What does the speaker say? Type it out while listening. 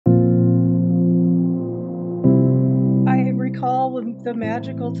recall the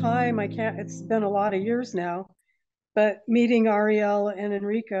magical time. It's been a lot of years now, but meeting Ariel and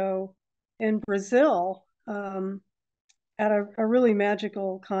Enrico in Brazil at a really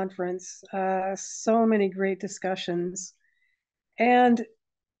magical conference. So many great discussions. And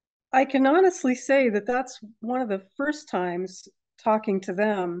I can honestly say that that's one of the first times talking to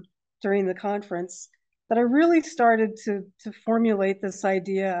them during the conference that I really started to formulate this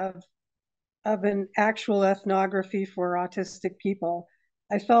idea of an actual ethnography for autistic people.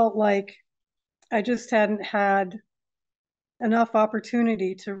 I felt like I just hadn't had enough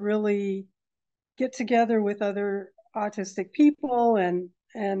opportunity to really get together with other autistic people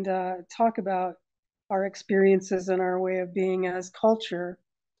and talk about our experiences and our way of being as culture.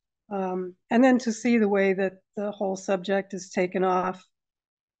 And then to see the way that the whole subject is taken off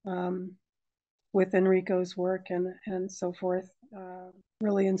with Enrico's work and so forth,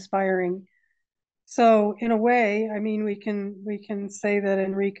 really inspiring. So in a way, I mean, we can say that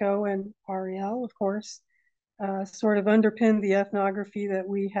Enrico and Ariel, of course, sort of underpinned the ethnography that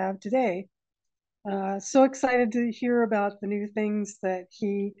we have today. So excited to hear about the new things that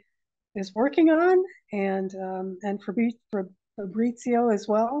he is working on, and Fabrizio as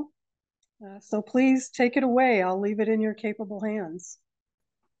well. So please take it away. I'll leave it in your capable hands.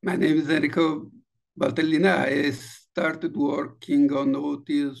 My name is Enrico Valtellina. I started working on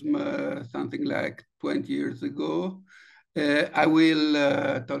autism something like 20 years ago. I will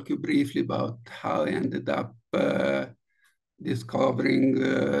talk you briefly about how I ended up discovering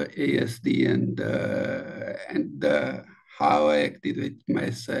ASD and how I activate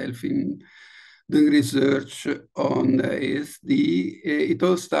myself in doing research on ASD. It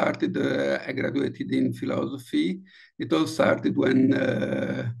all started, I graduated in philosophy. It all started when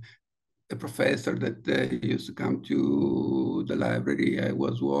a professor that used to come to the library I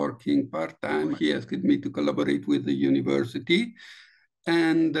was working part-time, he asked me to collaborate with the university.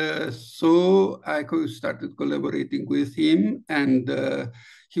 And so I started collaborating with him, and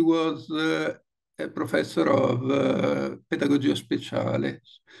he was a professor of pedagogia speciale,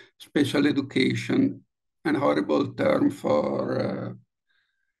 special education, an horrible term for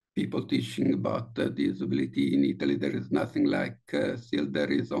people teaching about disability. In Italy, there is nothing like, still there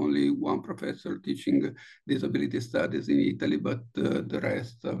is only one professor teaching disability studies in Italy, but the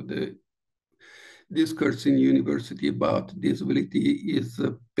rest of the discourse in university about disability is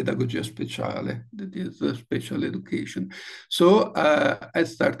pedagogia speciale, that is special education. So I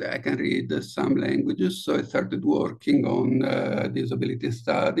can read some languages, so I started working on disability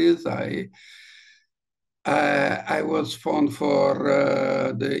studies. I was fond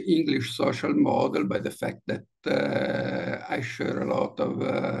for the English social model by the fact that I share a lot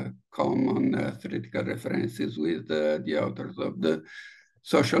of common theoretical references with the authors of the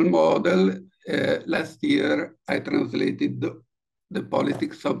social model. Last year, I translated the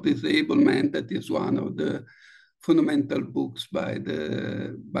Politics of Disablement, that is one of the fundamental books by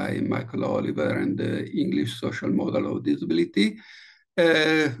Michael Oliver and the English social model of disability.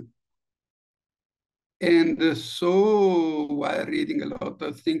 And so while reading a lot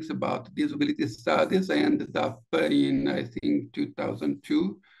of things about disability studies, I ended up in, I think,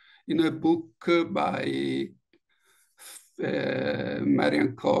 2002, in a book by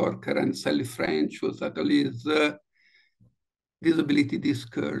Marian Corker and Sally French, whose title is Disability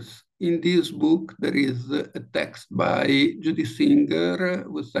Discourse. In this book, there is a text by Judy Singer,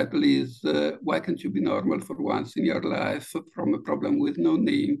 whose title is Why Can't You Be Normal for Once in Your Life? From a Problem with No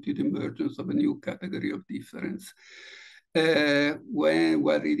Name to the Emergence of a New Category of Difference.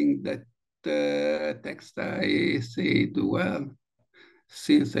 While reading that text, I said, well,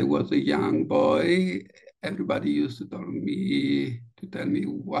 since I was a young boy, everybody used to tell me,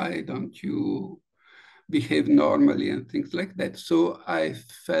 why don't you behave normally and things like that. So I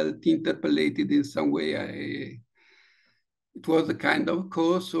felt interpellated in some way. It was a kind of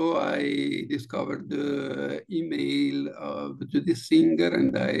cause, so I discovered the email of Judy Singer,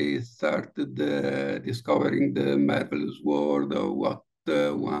 and I started discovering the marvelous world of what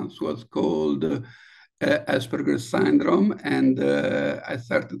once was called Asperger's syndrome, and I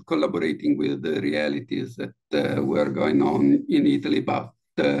started collaborating with the realities that were going on in Italy about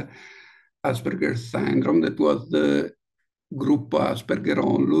Asperger's syndrome. That was the Groupo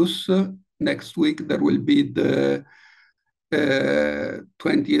Aspergero. Next week, there will be the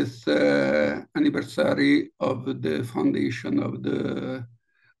 20th anniversary of the foundation of the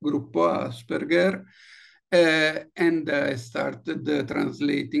Groupo Asperger. And I started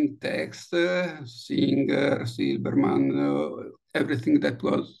translating text, Singer, Silberman, everything that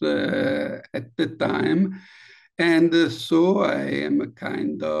was at the time. And so I am a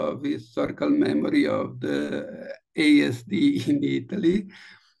kind of historical memory of the ASD in Italy.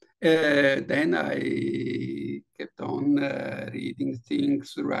 Then I kept on reading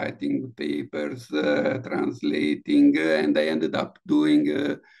things, writing papers, translating, and I ended up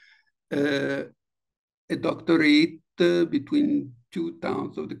doing a doctorate between two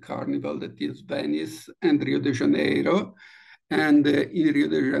towns of the Carnival, that is Venice and Rio de Janeiro. And in Rio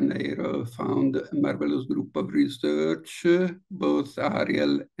de Janeiro, found a marvelous group of research. Both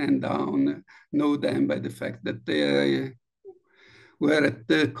Ariel and Dawn know them by the fact that they were at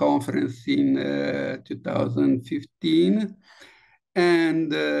the conference in 2015.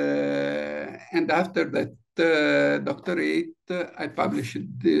 And after that doctorate, I published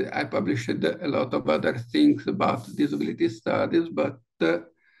a lot of other things about disability studies, but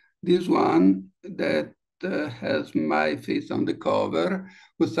this one that has my face on the cover,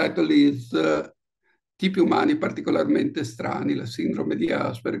 whose title is Tipi umani particolarmente strani, la sindrome di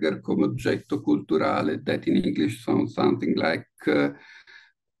Asperger come oggetto culturale, that in English sounds something like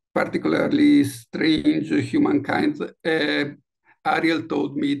particularly strange humankind. Ariel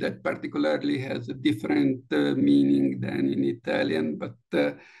told me that particularly has a different meaning than in Italian, but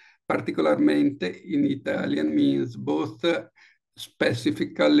particolarmente in Italian means both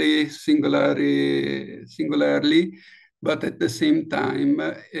specifically, singularly, but at the same time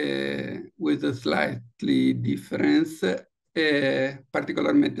with a slightly difference,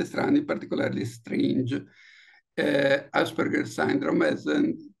 particolarmente strani, particularly strange. Asperger syndrome as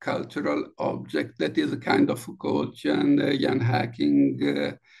a cultural object, that is a kind of Foucaultian, Jan Hacking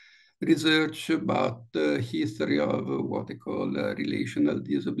research about the history of what they call relational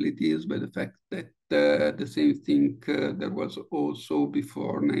disabilities, by the fact that the same thing there was also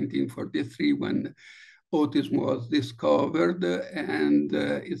before 1943 when autism was discovered, and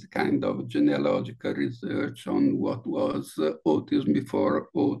it's kind of genealogical research on what was autism before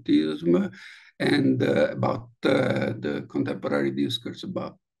autism, and about the contemporary discourse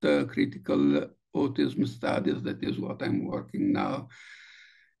about critical autism studies. That is what I'm working now.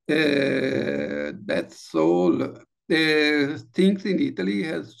 That's all. Things in Italy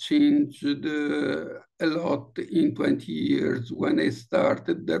has changed a lot in 20 years. When I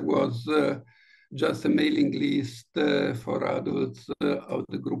started, there was just a mailing list for adults of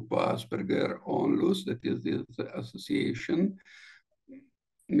the Groupo Aspergero Onlus, that is this association,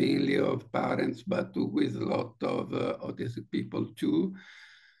 mainly of parents, but with a lot of autistic people too.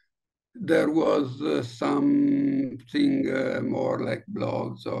 There was something more like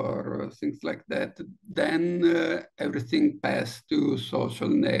blogs or things like that. Then everything passed to social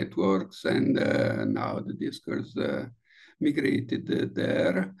networks, and now the discourse migrated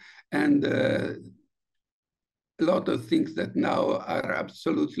there. And a lot of things that now are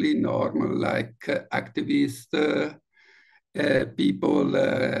absolutely normal, like activist people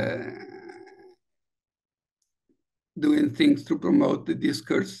doing things to promote the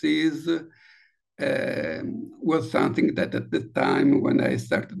discourses, was something that at the time when I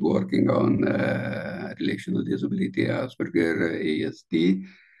started working on relational disability, Asperger, ASD,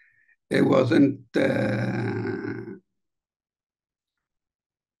 it wasn't,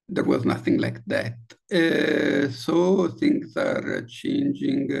 there was nothing like that. So things are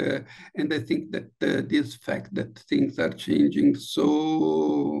changing, and I think that this fact that things are changing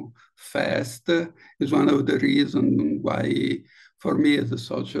so fast is one of the reasons why, for me as a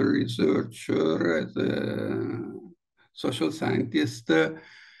social researcher, as a social scientist,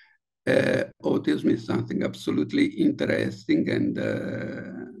 autism is something absolutely interesting, and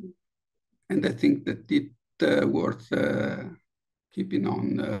I think that it worth keeping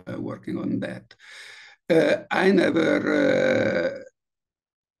on working on that. I never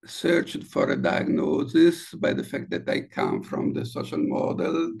searched for a diagnosis by the fact that I come from the social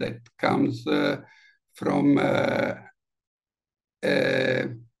model that comes from a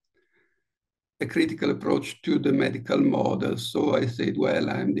critical approach to the medical model. So I said, well,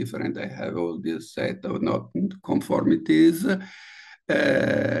 I'm different. I have all this set of non-conformities.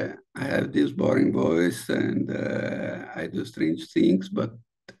 I have this boring voice, and I do strange things, but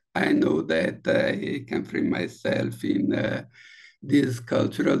I know that I can free myself in this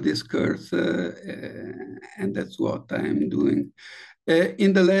cultural discourse, and that's what I'm doing.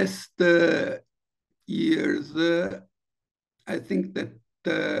 In the last years, I think that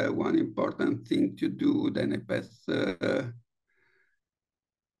one important thing to do, then I pass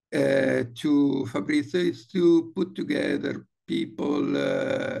to Fabrizio, is to put together people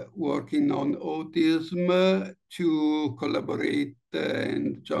working on autism to collaborate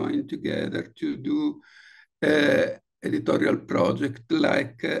and join together to do editorial project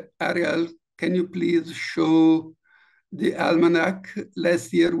like Ariel can you please show the almanac?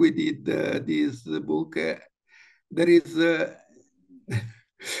 Last year we did this book. There is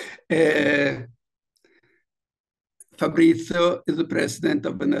Fabrizio is the president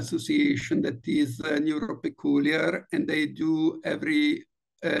of an association that is neuropeculiar, and they do every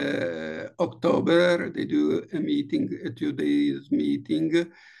October, they do a meeting, a 2 days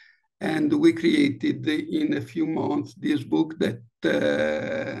meeting, and we created in a few months this book that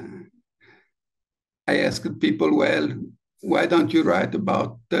I asked people, well, why don't you write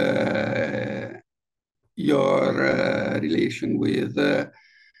about your relation with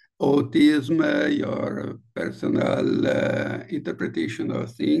autism, your personal interpretation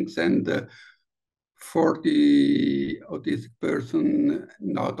of things, and 40 autistic person,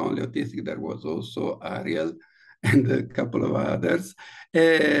 not only autistic, there was also Ariel and a couple of others,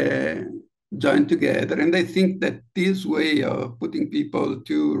 joined together. And I think that this way of putting people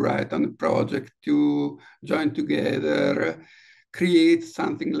to write on a project, to join together, creates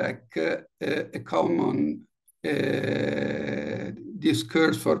something like a common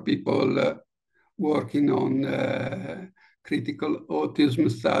discourse for people working on critical autism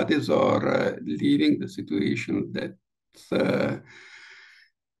studies or living the situation that's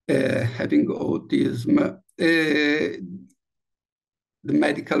having autism. The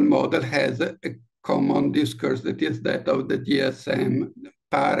medical model has a common discourse that is that of the DSM.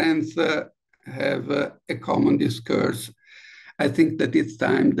 Parents have a common discourse. I think that it's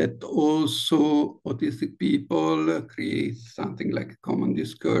time that also autistic people create something like a common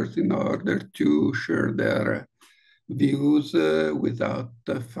discourse in order to share their views without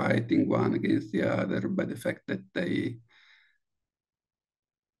fighting one against the other by the fact that they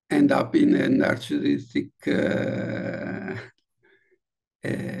end up in a narcissistic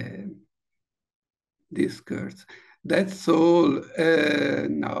discourse. That's all.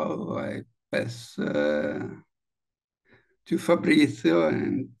 Now I pass to Fabrizio,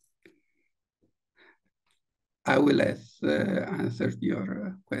 and I will answer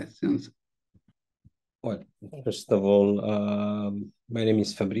your questions. Well, first of all, my name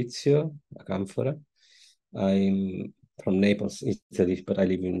is Fabrizio Acanfora. I'm from Naples, Italy, but I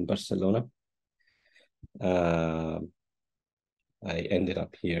live in Barcelona. I ended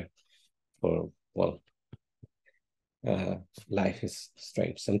up here for, well, life is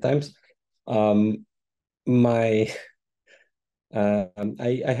strange sometimes. I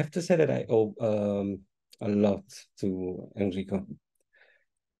have to say that I owe a lot to Enrico,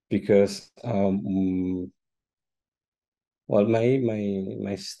 because well,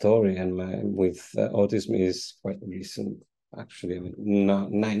 my story and with autism is quite recent. Actually, I mean,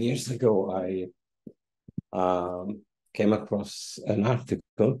 9 years ago, I came across an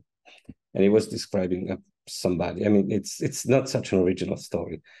article, and it was describing somebody. I mean, it's not such an original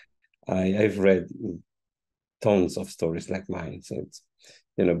story. I've read tons of stories like mine, so it's,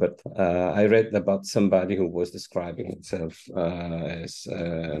 you know, but I read about somebody who was describing himself as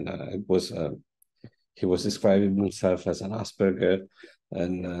it was he was describing himself as an Asperger,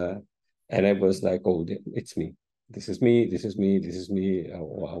 and I was like, oh, it's me. This is me. This is me. This is me.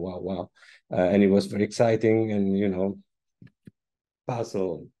 Wow, wow, wow! And it was very exciting, and you know,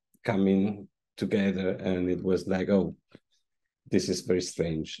 puzzle coming together, and it was like, oh, this is very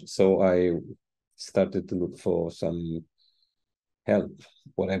strange. So I started to look for some help.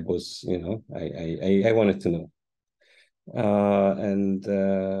 What I was, you know, I wanted to know. And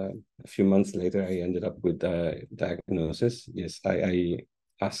a few months later, I ended up with a diagnosis. Yes, I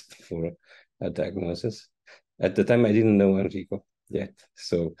asked for a diagnosis. At the time, I didn't know Enrico yet.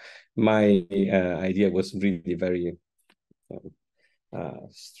 So my idea was really very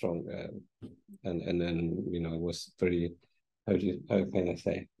strong. And then, you know, it was very, how can I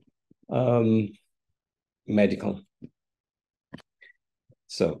say, medical.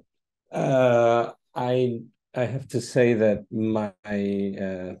 So I have to say that my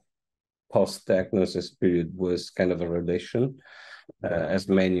post-diagnosis period was kind of a revelation, as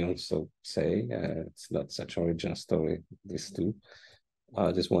many also say. It's not such an original story, these two.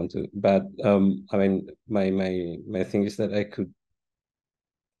 I just want to, but I mean, my thing is that I could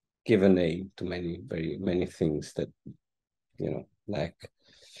give a name to many things that, you know, like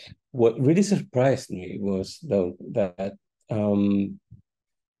what really surprised me was though that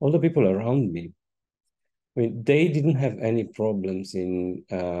all the people around me, I mean, they didn't have any problems in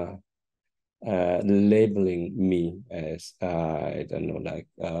labeling me as I don't know, like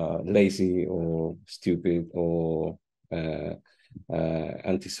lazy or stupid or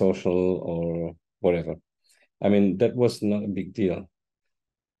antisocial or whatever. I mean, that was not a big deal.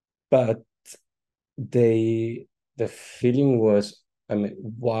 But the feeling was, I mean,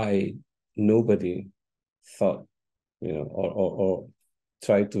 why nobody thought, or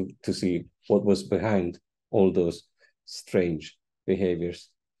tried to see what was behind all those strange behaviors.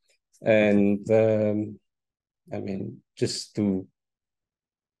 And I mean, just to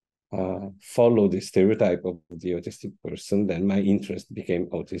follow the stereotype of the autistic person, then my interest became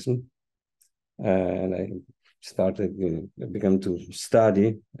autism. And I started, began to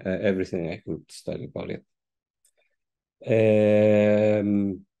study everything I could study about it.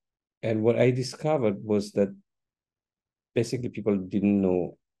 And what I discovered was that basically people didn't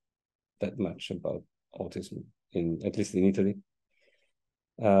know that much about autism, at least in Italy.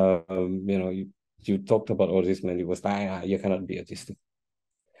 You talked about autism and it was you cannot be autistic.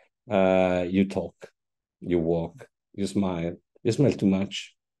 You talk, you walk, you smile too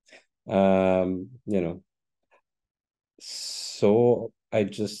much. So I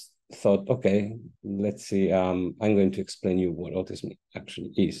just thought, okay, let's see, I'm going to explain you what autism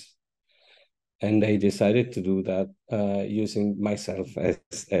actually is. And I decided to do that using myself as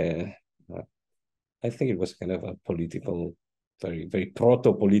I think it was kind of a political, very, very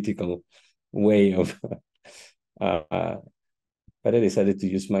proto-political way of, but I decided to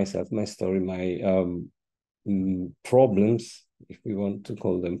use myself, my story, my problems, if we want to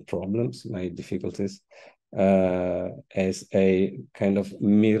call them problems, my difficulties, as a kind of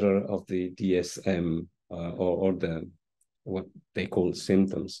mirror of the DSM or the what they call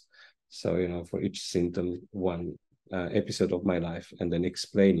symptoms. So, for each symptom, one episode of my life, and then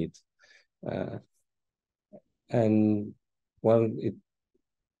explain it. And well,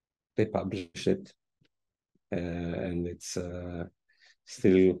 they publish it, and it's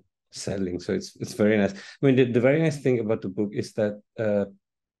still selling. So it's very nice. I mean, the very nice thing about the book is that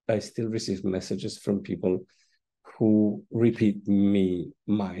I still receive messages from people who repeat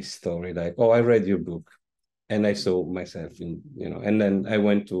my story, like, oh, I read your book and I saw myself in, and then I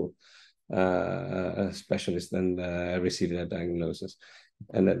went to a specialist and I received a diagnosis.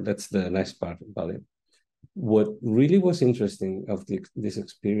 And that's the nice part about it. What really was interesting of this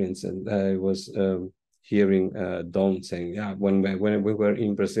experience, and I was hearing Don saying, yeah, when we were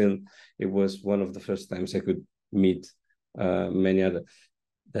in Brazil, it was one of the first times I could meet many other,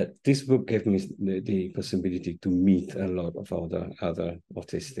 that this book gave me the possibility to meet a lot of other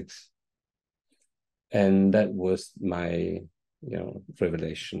autistics. And that was my,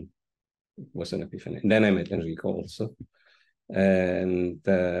 revelation. It was an epiphany. And then I met Enrico also. And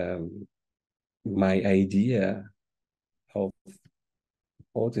my idea of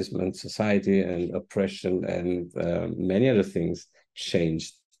autism and society and oppression and many other things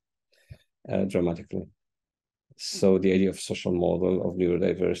changed dramatically. So the idea of social model, of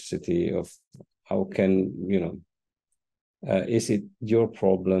neurodiversity, of how can, is it your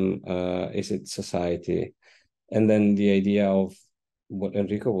problem? Is it society? And then the idea of what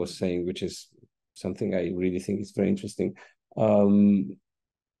Enrico was saying, which is something I really think is very interesting,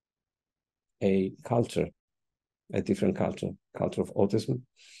 a culture, a different culture of autism,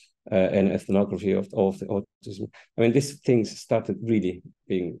 and ethnography of the autism. I mean, these things started really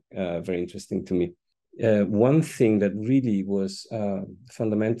being very interesting to me. One thing that really was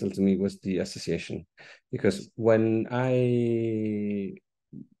fundamental to me was the association, because when I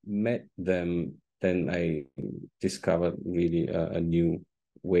met them, then I discovered really a new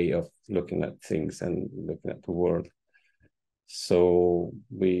way of looking at things and looking at the world. So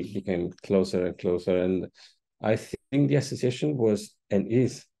we became closer and closer, and I think the association was and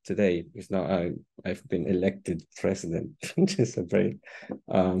is today, because now I've been elected president, which is a very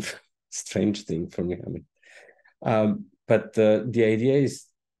strange thing for me. I mean, but the idea is,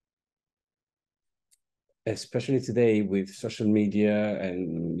 especially today with social media,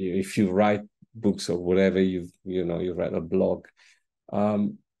 and if you write books or whatever, you write a blog,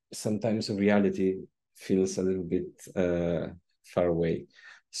 sometimes reality feels a little bit far away.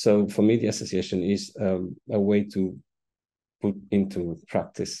 So for me, the association is a way to put into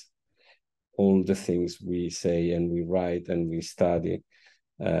practice all the things we say and we write and we study,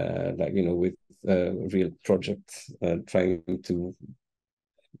 with real projects, trying to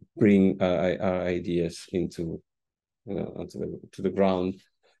bring our ideas into, to the ground.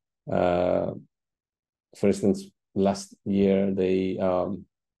 For instance, last year they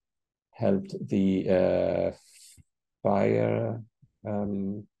helped the fire, how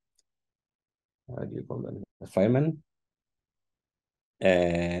do you call them? Firemen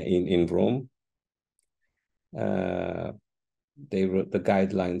in Rome. They wrote the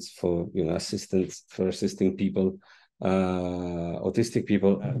guidelines for assisting people, autistic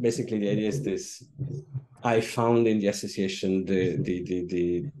people. Basically, the idea is this: I found in the association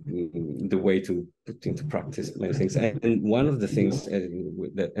the way to put into practice many things. And one of the things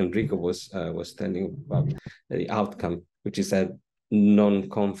that Enrico was telling about the outcome, which is a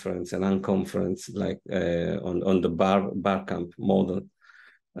non-conference and unconference, like on the bar camp model,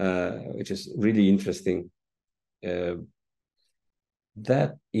 which is really interesting.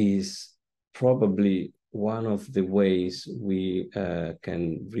 That is probably one of the ways we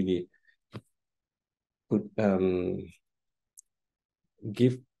can really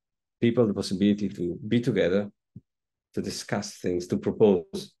give people the possibility to be together, to discuss things, to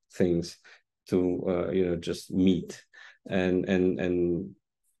propose things, to just meet and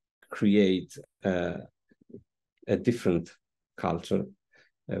create a different culture.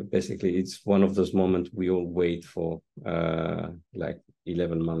 Basically, it's one of those moments we all wait for, like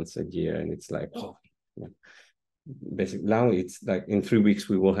 11 months, a year, and it's like, oh, yeah. Basically now it's like in 3 weeks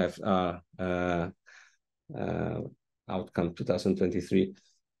we will have our outcome 2023.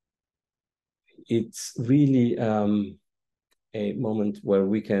 It's really a moment where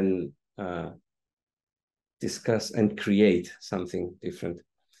we can discuss and create something different.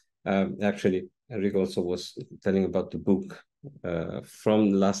 Actually, Enrico also was telling about the book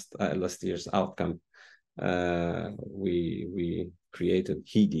from last year's outcome. We created,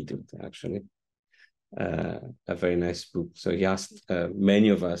 he did it actually, a very nice book. So he asked many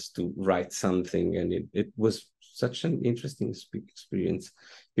of us to write something, and it was such an interesting experience,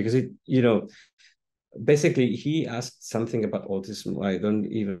 because basically he asked something about autism. I don't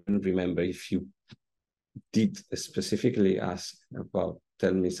even remember if you did specifically ask about,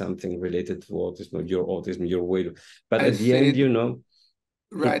 tell me something related to autism, your way to, but at the end,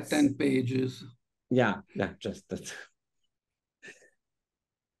 write 10 pages. Yeah, just that.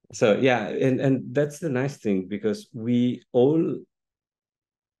 So yeah, and that's the nice thing, because we all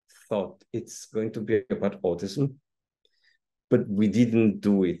thought it's going to be about autism, but we didn't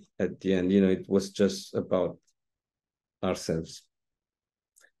do it at the end. It was just about ourselves.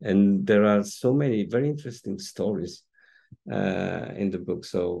 And there are so many very interesting stories in the book.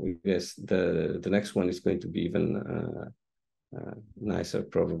 So yes, the next one is going to be even nicer,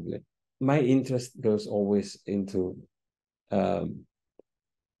 probably. My interest goes always into the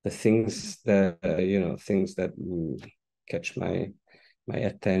things that things that catch my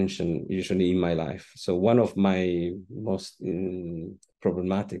attention, usually in my life. So one of my most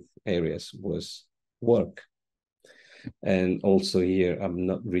problematic areas was work, and also here I'm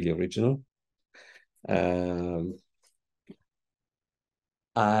not really original.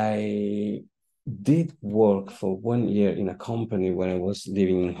 I did work for 1 year in a company when I was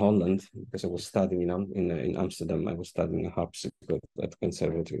living in Holland, because I was studying in Amsterdam. I was studying a harpsichord at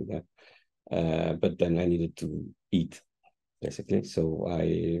conservatory there, but then I needed to eat, basically. So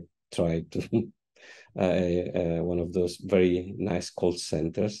I tried to one of those very nice call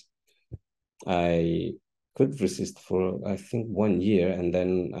centers. I could resist for, I think, 1 year, and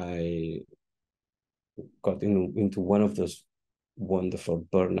then I got into one of those wonderful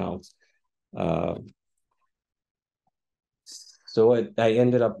burnouts. So I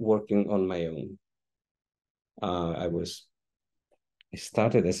ended up working on my own. I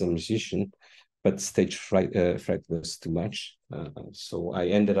started as a musician, but stage fright was too much. So I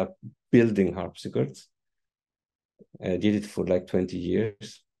ended up building harpsichords. I did it for like 20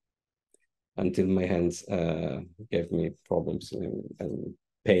 years until my hands gave me problems and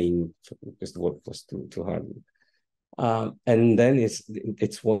pain, because the work was too hard. And then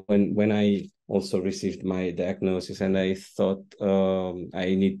it's when I also received my diagnosis, and I thought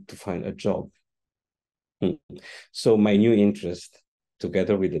I need to find a job. So my new interest,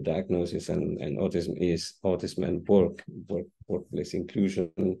 together with the diagnosis and autism, is autism and workplace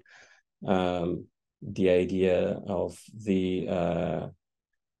inclusion. The idea of the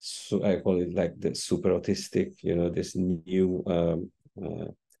so I call it like the super autistic, this new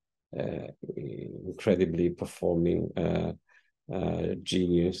incredibly performing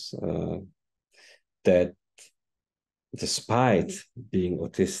genius that, despite being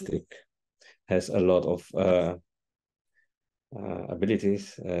autistic, has a lot of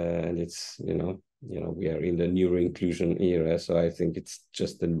abilities, and it's we are in the neuro-inclusion era, so I think it's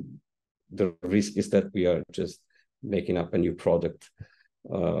just the risk is that we are just making up a new product,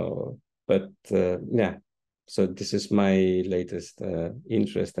 but yeah. So this is my latest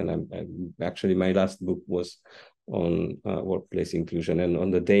interest, and I'm actually, my last book was on workplace inclusion and on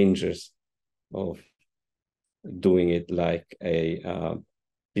the dangers of doing it like a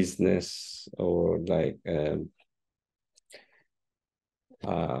business, or like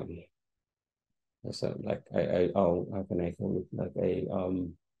so like how can I call it, like a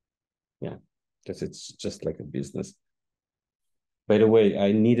yeah, because it's just like a business. By the way,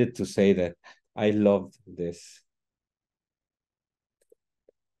 I needed to say that I loved this.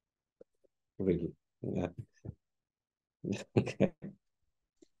 Really. Yeah. Okay.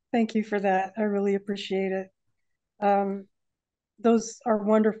 Thank you for that. I really appreciate it. Those are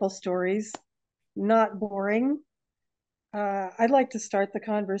wonderful stories, not boring. I'd like to start the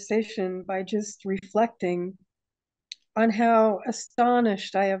conversation by just reflecting on how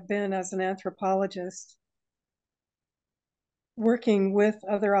astonished I have been as an anthropologist working with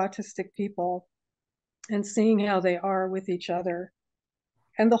other autistic people and seeing how they are with each other.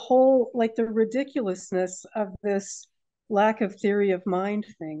 And the whole, like the ridiculousness of this lack of theory of mind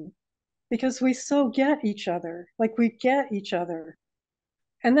thing, because we so get each other, like we get each other.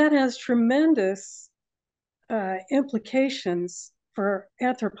 And that has tremendous implications for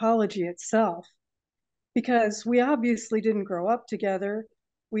anthropology itself, because we obviously didn't grow up together.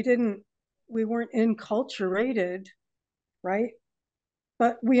 We weren't enculturated, right?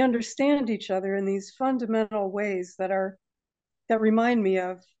 But we understand each other in these fundamental ways that remind me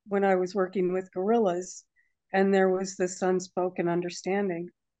of when I was working with gorillas and there was this unspoken understanding.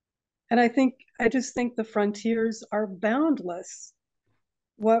 And I just think the frontiers are boundless.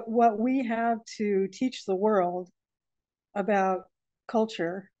 What we have to teach the world about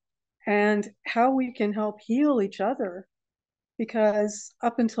culture and how we can help heal each other, because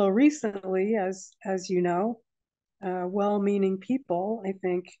up until recently, as you know, well-meaning people, I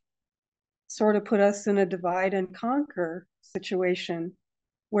think, sort of put us in a divide and conquer situation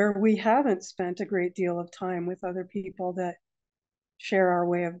where we haven't spent a great deal of time with other people that share our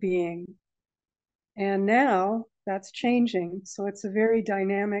way of being. And now that's changing. So it's a very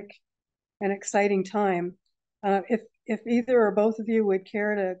dynamic and exciting time. If either or both of you would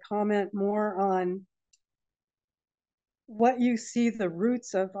care to comment more on what you see the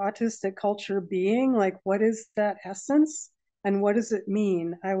roots of autistic culture being, like what is that essence and what does it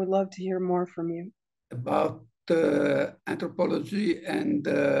mean? I would love to hear more from you. About anthropology and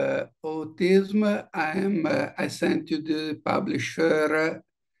autism, I sent you the publisher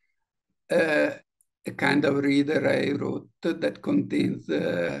a kind of reader I wrote that contains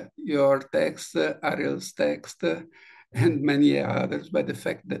your text, Ariel's text, and many others, by the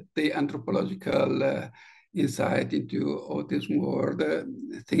fact that the anthropological insight into autism world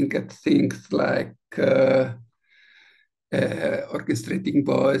think at things like orchestrating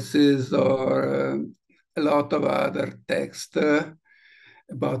voices or a lot of other texts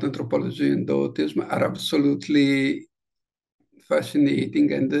about anthropology and autism are absolutely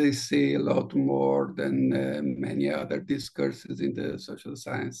fascinating, and they say a lot more than many other discourses in the social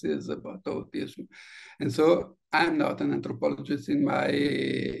sciences about autism. And so I'm not an anthropologist. In my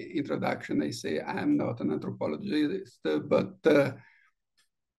introduction, I say I'm not an anthropologist, but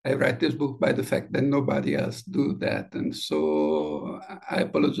I write this book by the fact that nobody else do that. And so I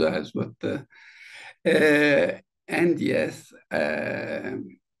apologize, but, and yes,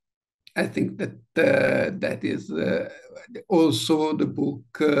 I think that that is also the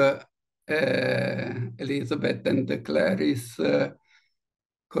book Elizabeth and Clarice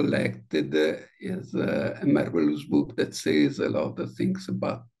collected is a marvelous book that says a lot of things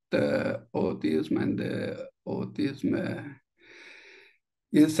about autism and autism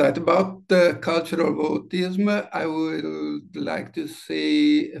insight. About the culture of autism, I would like to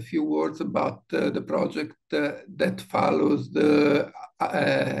say a few words about the project that follows the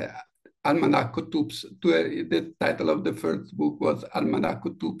Almanacco Tubes. The title of the first book was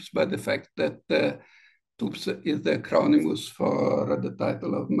Almanacco Tubes, by the fact that Tubes is the acronym for the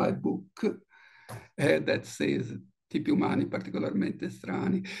title of my book that says tipi umani particolarmente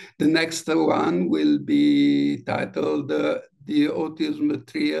strani. The next one will be titled The Autism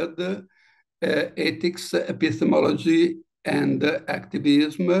Triad, Ethics, Epistemology, and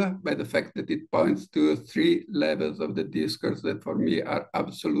Activism, by the fact that it points to 3 levels of the discourse that for me are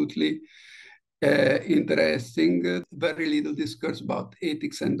absolutely interesting. Very little discourse about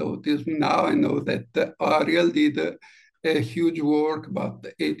ethics and autism. Now I know that Ariel did a huge work about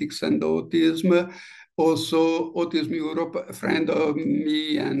ethics and autism. Also, Autism Europe, a friend of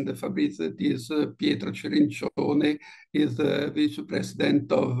me and Fabrizio is Pietro Cirincione, is the vice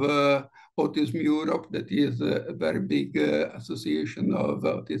president of Autism Europe, that is a very big association of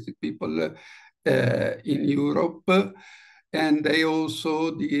autistic people in Europe. And they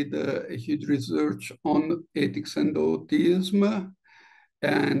also did a huge research on ethics and autism.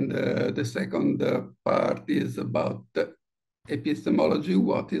 And the second part is about epistemology.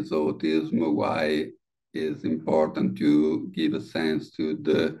 What is autism? Why is important to give a sense to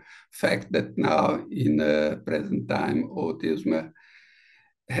the fact that now in present time autism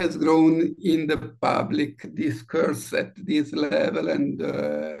has grown in the public discourse at this level, and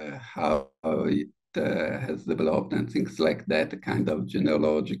how it has developed and things like that, a kind of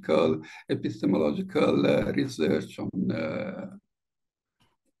genealogical, epistemological research on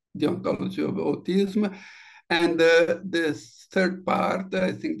the ontology of autism. And the third part,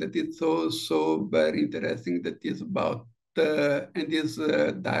 I think that it's also very interesting, that is about and is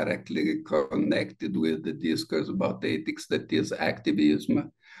directly connected with the discourse about ethics, that is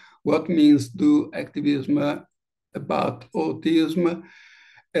activism. What means do activism about autism?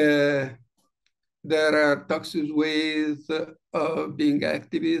 There are toxic ways of being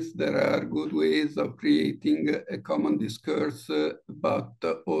activists. There are good ways of creating a common discourse about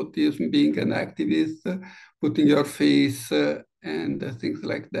autism, being an activist, putting your face and things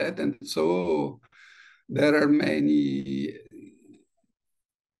like that. And so there are many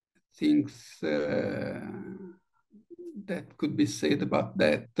things that could be said about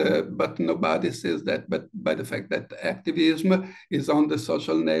that, but nobody says that. But by the fact that activism is on the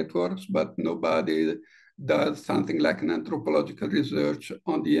social networks, but nobody does something like an anthropological research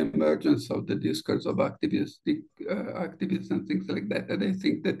on the emergence of the discourse of activistic activists and things like that. And I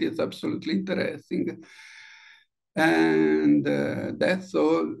think that is absolutely interesting. And that's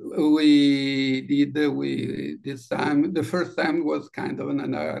all we did. This time, the first time was kind of an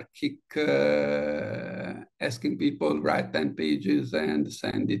anarchic, asking people write 10 pages and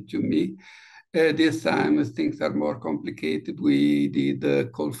send it to me. This time things are more complicated. We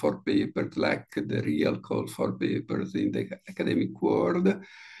did call for papers, like the real call for papers in the academic world.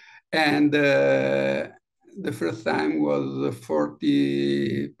 And the first time was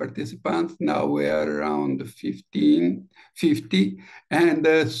 40 participants. Now we are around 50. And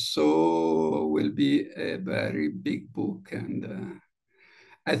so will be a very big book. And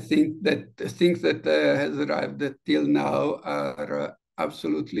I think that the things that has arrived till now are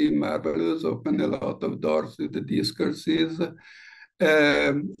absolutely marvelous, open a lot of doors to the discourses.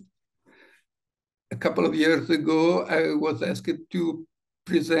 A couple of years ago, I was asked to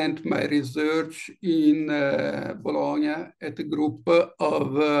present my research in Bologna at a group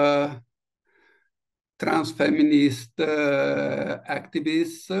of trans-feminist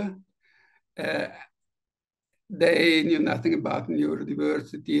activists. They knew nothing about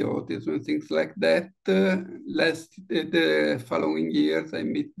neurodiversity, autism, and things like that. The following years, I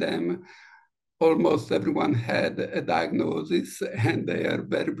met them. Almost everyone had a diagnosis, and they are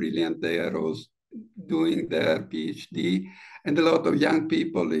very brilliant. They are also doing their PhD, and a lot of young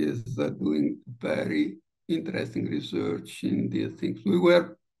people is doing very interesting research in these things. We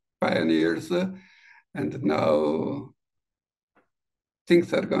were pioneers, and now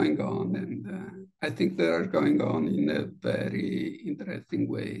things are going on, and I think they are going on in a very interesting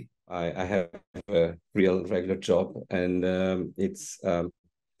way. I have a real regular job, and it's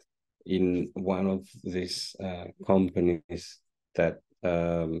in one of these companies that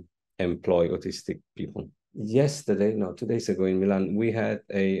employ autistic people. Yesterday, no, 2 days ago in Milan, we had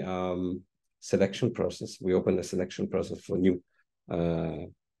a selection process. We opened a selection process for new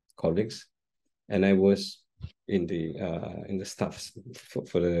colleagues, and I was in the staff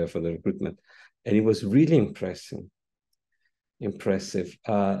for the recruitment, and it was really impressive.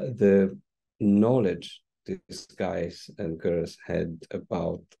 The knowledge these guys and girls had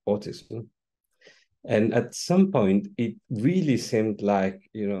about autism, and at some point it really seemed like,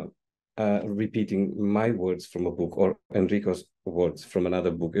 you know, repeating my words from a book or Enrico's words from another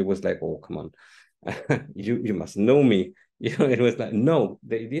book. It was like, oh, come on, you must know me. You know, it was like, no,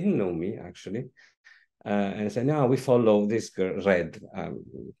 they didn't know me actually. And I said, no, we follow this girl, Red.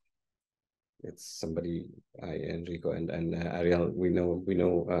 It's somebody, Enrico and Ariel, we know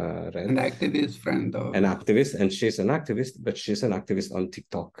Red. An activist friend of... An activist, and she's an activist, but she's an activist on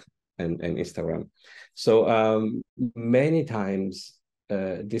TikTok and Instagram. So many times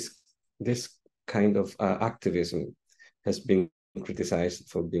this kind of activism has been criticized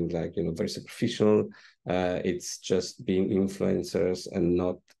for being, like, you know, very superficial. It's just being influencers and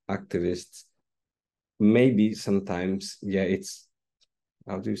not activists. Maybe sometimes, yeah, it's,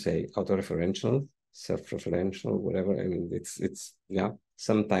 how do you say, autoreferential, self-referential, whatever. I mean, it's yeah,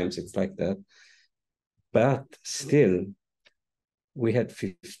 sometimes it's like that. But still, we had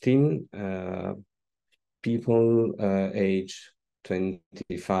 15 people age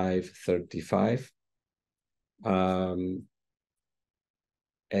 25, 35. And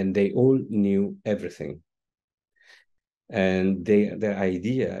they all knew everything. And their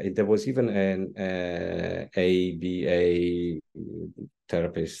idea, there was even an ABA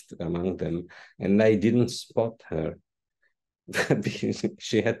therapist among them, and I didn't spot her.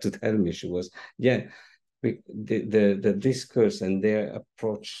 She had to tell me. She was, yeah, the discourse and their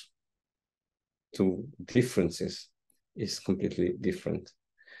approach to differences is completely different.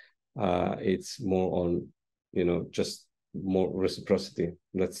 It's more on, just more reciprocity.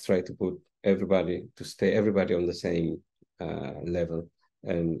 Let's try to put everybody on the same level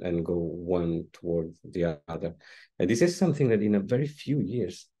and go one toward the other. And this is something that in a very few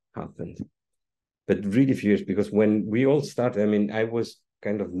years happened, but really few years, because when we all started, I mean, I was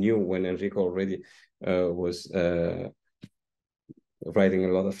kind of new when Enrico already was writing a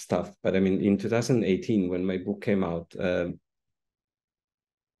lot of stuff. But I mean, in 2018, when my book came out,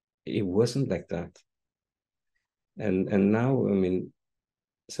 it wasn't like that. And now, I mean,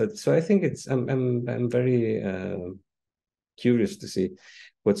 so I think I'm very curious to see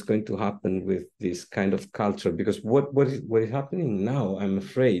what's going to happen with this kind of culture, because what is happening now, I'm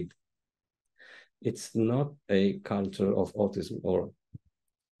afraid, it's not a culture of autism or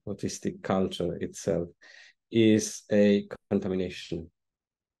autistic culture itself, is a contamination.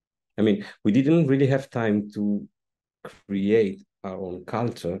 I mean, we didn't really have time to create our own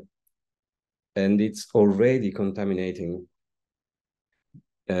culture, and it's already contaminating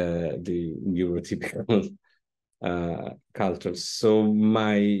the neurotypical culture. So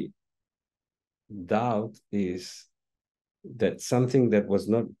my doubt is that something that was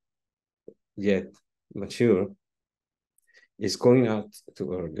not yet mature is going out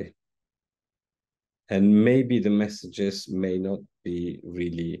too early. And maybe the messages may not be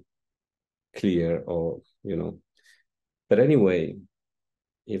really clear, or, but anyway,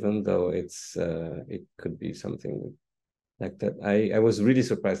 even though it's it could be something like that, I was really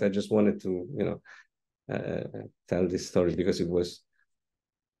surprised. I just wanted to, tell this story because it was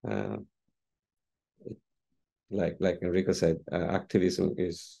like Enrico said, activism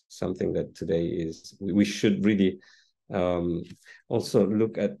is something that today is, we should really also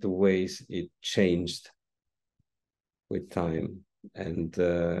look at the ways it changed with time, and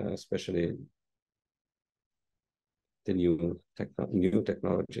especially the new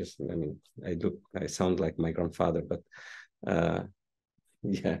technologies. I mean, I sound like my grandfather, but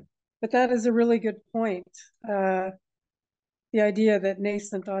yeah. But that is a really good point. The idea that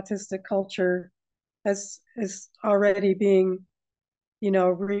nascent autistic culture is already being,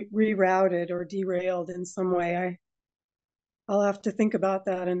 rerouted or derailed in some way. I'll have to think about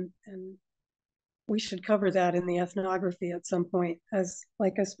that, and we should cover that in the ethnography at some point as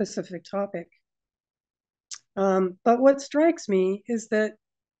like a specific topic. But what strikes me is that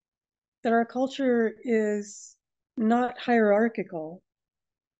our culture is not hierarchical.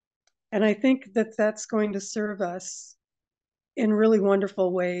 And I think that that's going to serve us in really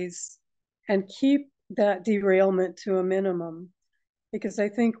wonderful ways and keep that derailment to a minimum, because I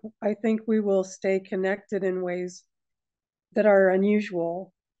think we will stay connected in ways that are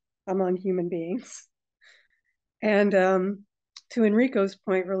unusual among human beings. And to Enrico's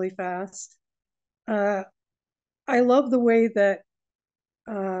point really fast, I love the way that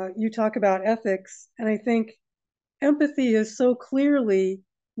you talk about ethics, and I think empathy is so clearly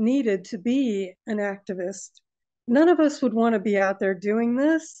needed to be an activist. None of us would want to be out there doing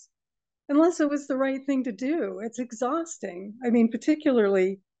this unless it was the right thing to do. It's exhausting. I mean,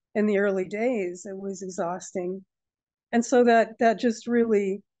 particularly in the early days, it was exhausting. And so that just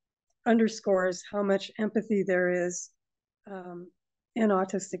really underscores how much empathy there is in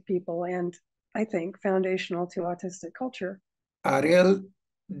autistic people, and I think foundational to autistic culture. Ariel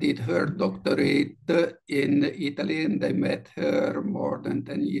did her doctorate in Italy, and I met her more than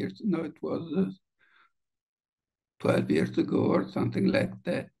 10 years. No, it was 12 years ago or something like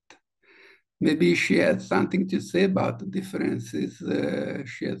that. Maybe she has something to say about the differences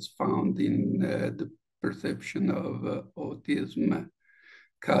she has found in the perception of autism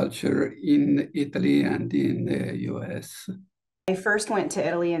culture in Italy and in the US. I first went to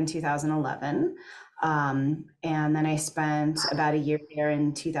Italy in 2011, and then I spent about a year there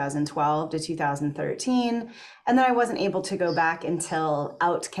in 2012 to 2013, and then I wasn't able to go back until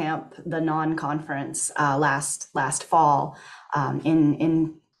Outcamp, the non-conference, last fall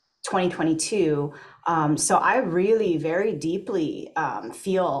in 2022. So I really very deeply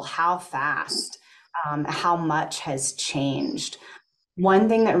feel how fast, how much has changed. One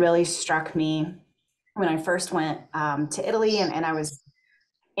thing that really struck me when I first went to Italy and I was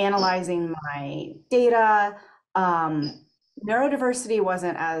analyzing my data, neurodiversity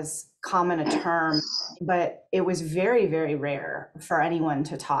wasn't as common a term, but it was very, very rare for anyone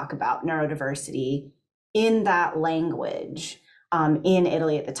to talk about neurodiversity in that language in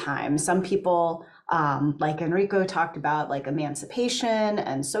Italy at the time. Some people, like Enrico, talked about like emancipation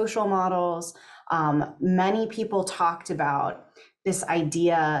and social models. Many people talked about this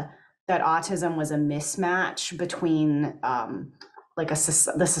idea that autism was a mismatch between like the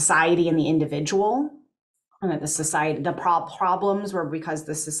society and the individual, and that the society, the problems were because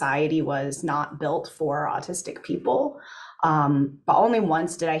the society was not built for autistic people. But only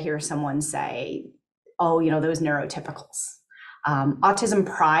once did I hear someone say, oh, you know, those neurotypicals. Autism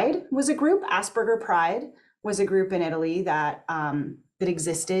Pride was a group, Asperger Pride was a group in Italy that that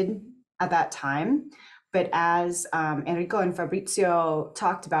existed at that time. But as Enrico and Fabrizio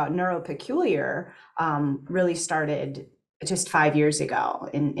talked about, neuropeculiar really started just 5 years ago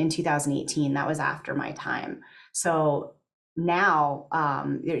in 2018. That was after my time. So now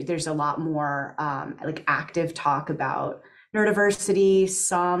there's a lot more like active talk about neurodiversity.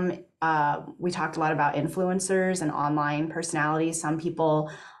 Some we talked a lot about influencers and online personalities. Some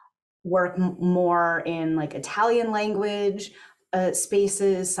people work more in like Italian language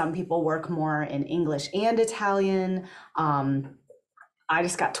spaces. Some people work more in English and Italian. I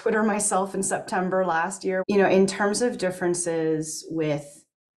just got Twitter myself in September last year. You know, in terms of differences with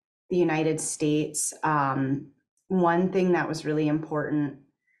the United States, one thing that was really important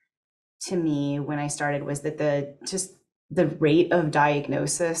to me when I started was that the rate of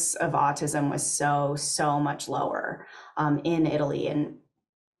diagnosis of autism was so much lower in Italy, and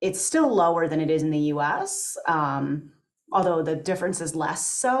it's still lower than it is in the US, although the difference is less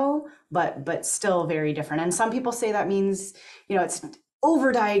so, but still very different. And some people say that means, you know, it's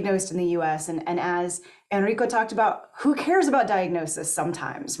overdiagnosed in the US. And as Enrico talked about, who cares about diagnosis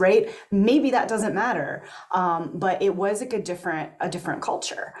sometimes, right? Maybe that doesn't matter, but it was like a different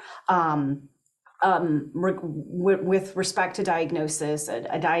culture. With respect to diagnosis,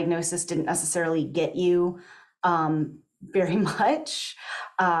 a diagnosis didn't necessarily get you very much.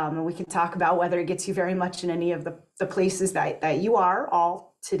 And we can talk about whether it gets you very much in any of the places that you are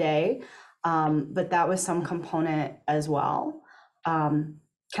all today. But that was some component as well. Can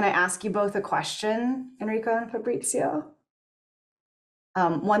I ask you both a question, Enrico and Fabrizio?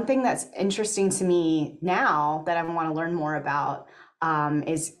 One thing that's interesting to me now that I want to learn more about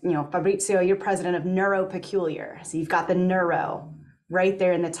is, you know, Fabrizio, you're president of Neuropeculiar. So you've got the neuro right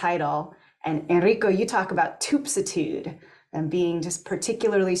there in the title. And Enrico, you talk about tupsitude and being just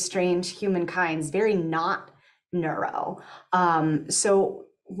particularly strange humankinds, very not neuro. So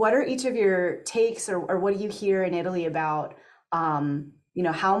what are each of your takes, or what do you hear in Italy about, you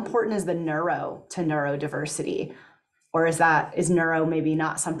know, how important is the neuro to neurodiversity? Or is neuro maybe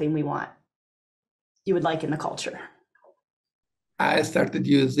not something you would like in the culture? I started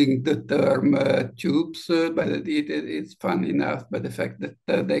using the term tubes, but it's fun enough by the fact that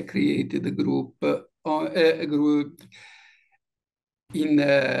they created a group in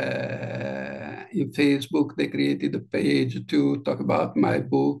Facebook. They created a page to talk about my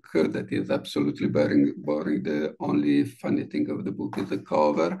book that is absolutely boring. The only funny thing of the book is the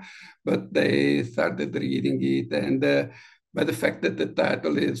cover, but they started reading it, and by the fact that the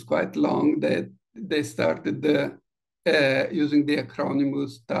title is quite long, they started using the acronym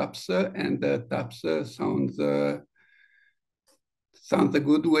TAPS, and TAPS sounds a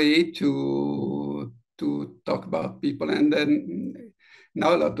good way to talk about people. And then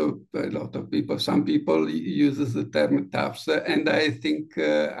now a lot of people, some people uses the term TAPS, and I think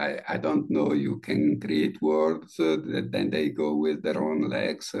I don't know. You can create words that then they go with their own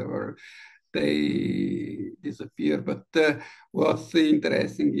legs or they disappear. But what's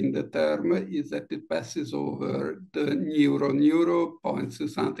interesting in the term is that it passes over the neuro. Neuro points to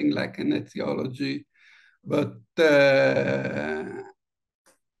something like an etiology, but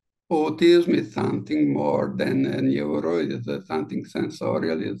autism is something more than neuro. It is something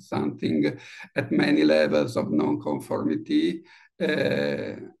sensorial. It's something at many levels of non-conformity.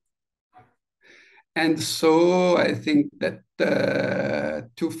 And so I think that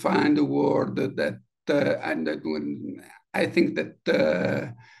to find a word that, I think that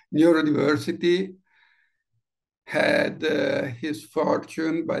neurodiversity had his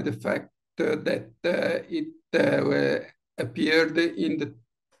fortune by the fact that it appeared in the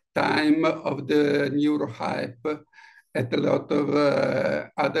time of the neurohype at a lot of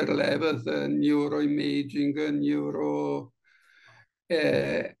other levels, neuroimaging, neuro.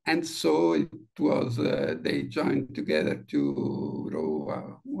 And so it was, they joined together to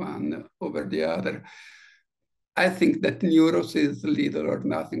grow one over the other. I think that neuro says little or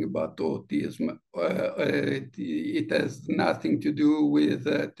nothing about autism. It has nothing to do with,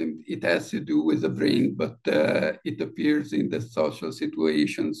 it has to do with the brain, but it appears in the social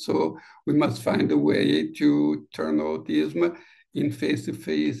situation. So we must find a way to turn autism in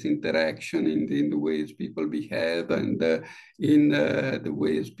face-to-face interaction, in the ways people behave, and in the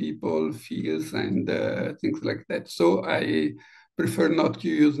ways people feel, and things like that. So I prefer not to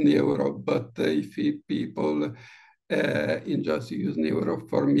use neuro, but if people just use neuro,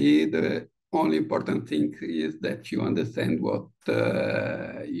 for me, the only important thing is that you understand what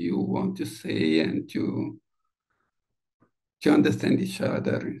you want to say and to understand each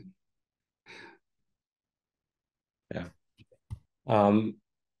other. Yeah.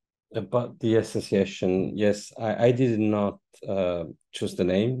 About the association, yes, I did not choose the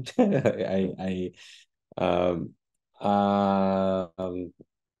name. Um,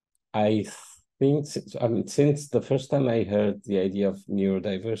 I think, I mean, since the first time I heard the idea of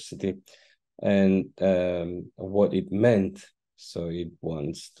neurodiversity and what it meant, so it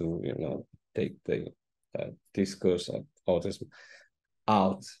wants to, take the discourse of autism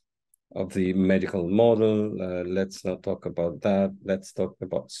out of the medical model. Let's not talk about that. Let's talk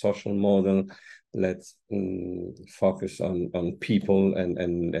about social model. Let's focus on people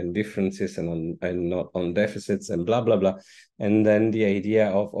and differences and not on deficits and blah blah blah. And then the idea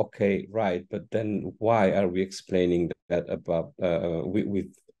of, okay, right, but then why are we explaining that about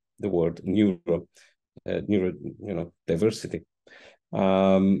with the word neuro, diversity?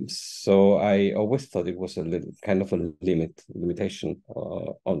 So I always thought it was a little kind of a limitation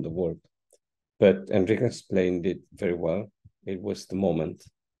on the word. But Enrico explained it very well. It was the moment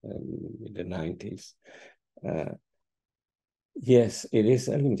in the 90s. Yes, it is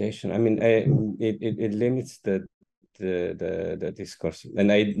a limitation. I mean, it limits the discourse.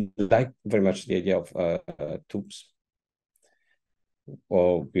 And I like very much the idea of tubes,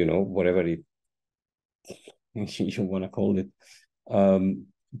 or, whatever you want to call it.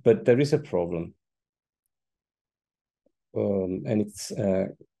 But there is a problem. And it's a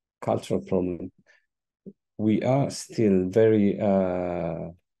cultural problem. We are still very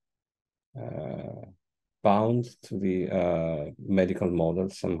bound to the medical model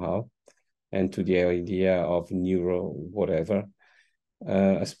somehow, and to the idea of neuro whatever,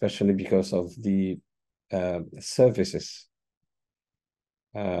 especially because of the services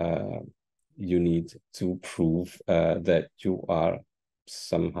you need to prove that you are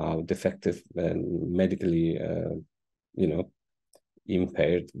somehow defective and medically,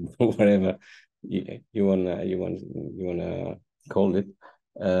 impaired, whatever you wanna call it.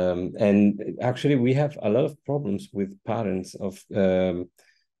 And actually, we have a lot of problems with parents of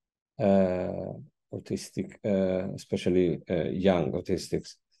autistic, especially young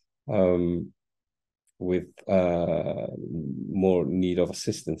autistics, with more need of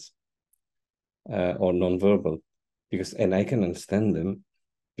assistance or nonverbal, and I can understand them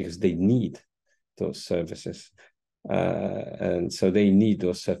because they need those services. And so they need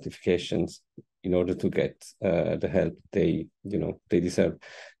those certifications in order to get the help they deserve.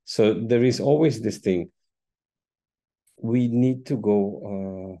 So there is always this thing. We need to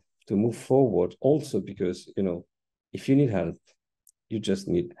go to move forward also because, if you need help, you just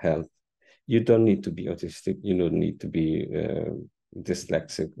need help. You don't need to be autistic. You don't need to be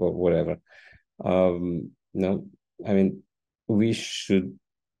dyslexic or whatever. No, I mean, we should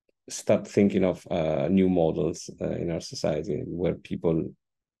start thinking of new models in our society where people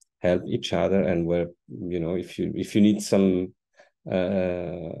help each other, and where, if you need some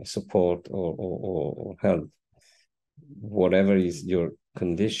support or help, whatever is your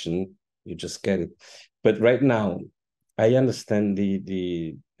condition, you just get it. But right now, I understand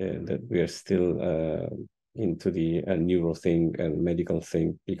that we are still into the neuro thing and medical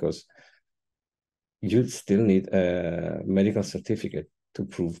thing, because you still need a medical certificate to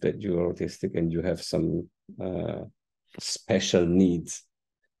prove that you're autistic and you have some special needs.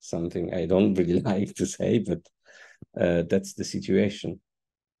 Something I don't really like to say, but that's the situation.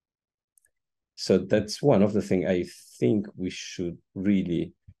 So that's one of the things I think we should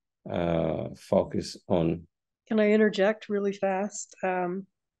really focus on. Can I interject really fast?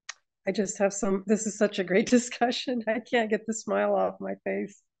 I just have this is such a great discussion. I can't get the smile off my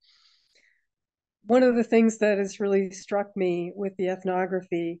face. One of the things that has really struck me with the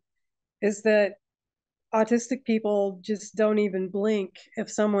ethnography is that autistic people just don't even blink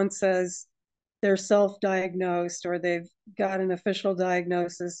if someone says they're self-diagnosed or they've got an official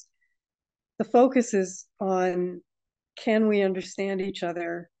diagnosis. The focus is on, can we understand each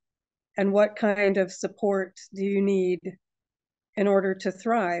other, and what kind of support do you need in order to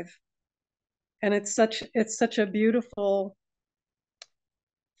thrive? And it's such a beautiful,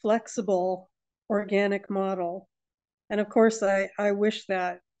 flexible, organic model. And of course, I wish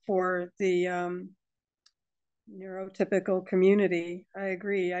that for the neurotypical community. I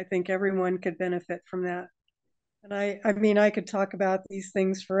agree. I think everyone could benefit from that. And I mean, I could talk about these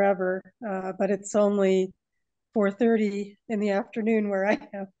things forever, but it's only 4:30 in the afternoon where I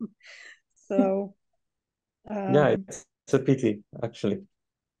am. So Yeah, a pity, actually,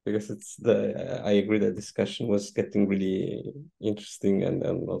 because I agree that discussion was getting really interesting, and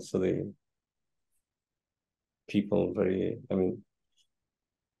also the people very, I mean,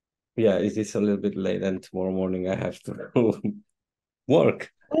 yeah, it is a little bit late, and tomorrow morning I have to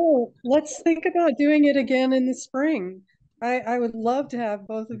work. Oh, let's think about doing it again in the spring. I would love to have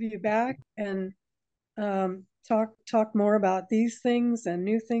both of you back and talk more about these things and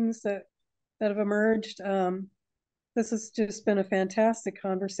new things that have emerged. This has just been a fantastic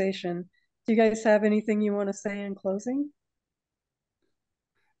conversation. Do you guys have anything you want to say in closing?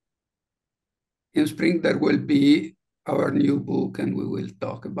 In spring, there will be our new book, and we will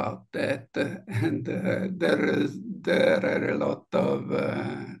talk about that. And there are a lot of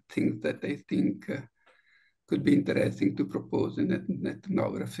things that I think could be interesting to propose in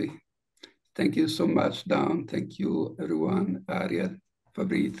ethnography. Thank you so much, Dan. Thank you, everyone. Ariel,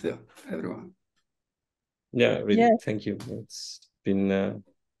 Fabrizio, everyone. Yeah, really, Yes. thank you. It's been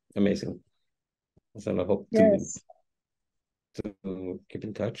amazing. So I hope Yes. to keep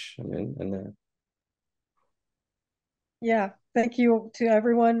in touch. I mean, and yeah, thank you to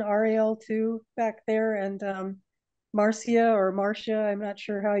everyone, Ariel too back there, and Marcia or Marcia, I'm not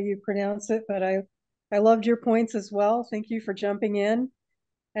sure how you pronounce it, but I loved your points as well. Thank you for jumping in.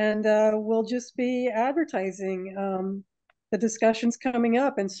 And we'll just be advertising the discussions coming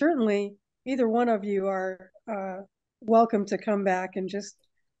up. And certainly either one of you are welcome to come back and just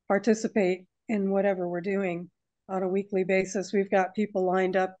participate in whatever we're doing on a weekly basis. We've got people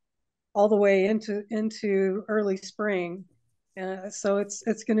lined up all the way into early spring. So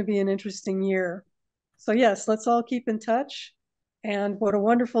it's going to be an interesting year. So yes, let's all keep in touch. And what a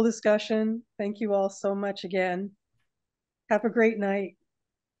wonderful discussion. Thank you all so much again. Have a great night.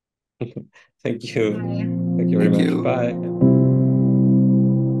 thank you. Bye. Thank you very Thank much. you. Bye.